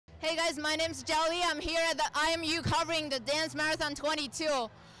Hey guys, my name's Jelly. I'm here at the IMU covering the Dance Marathon 22.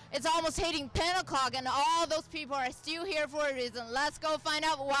 It's almost hitting 10 o'clock and all those people are still here for a reason. Let's go find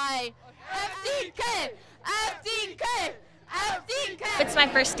out why. FDK! FDK! FDK! It's my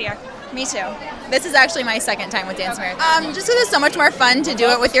first year. Me too. This is actually my second time with Dance Marathon. Just because it's so much more fun to do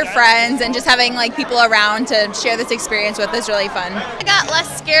it with your friends and just having like people around to share this experience with is really fun. I got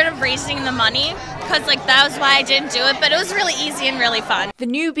less scared of raising the money because that was why I didn't do it, but it was really easy and really fun. The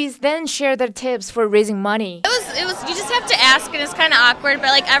newbies then share their tips for raising money. It was you just have to ask and it's kind of awkward,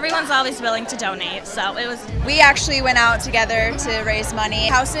 but everyone's always willing to donate, so it was. We actually went out together to raise money.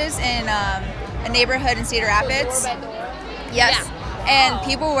 Houses in a neighborhood in Cedar Rapids. Yes. Yeah. And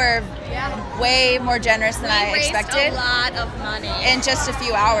people were way more generous than I expected. A lot of money in just a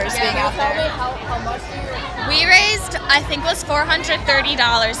few hours being out there. How much do you raise? We raised, I think it was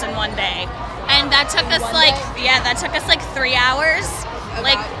 $430 in one day. And that took us that took us 3 hours. A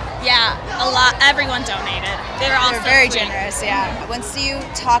lot. Everyone donated. They're very generous, yeah. Once you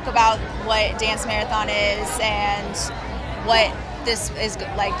talk about what Dance Marathon is and what this is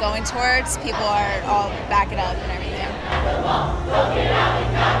going towards, people are all back it up and everything.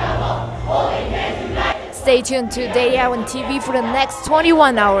 Stay tuned to Daily Iwan TV for the next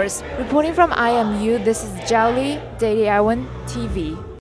 21 hours. Reporting from IMU, this is Jelly, Daily Iwan TV.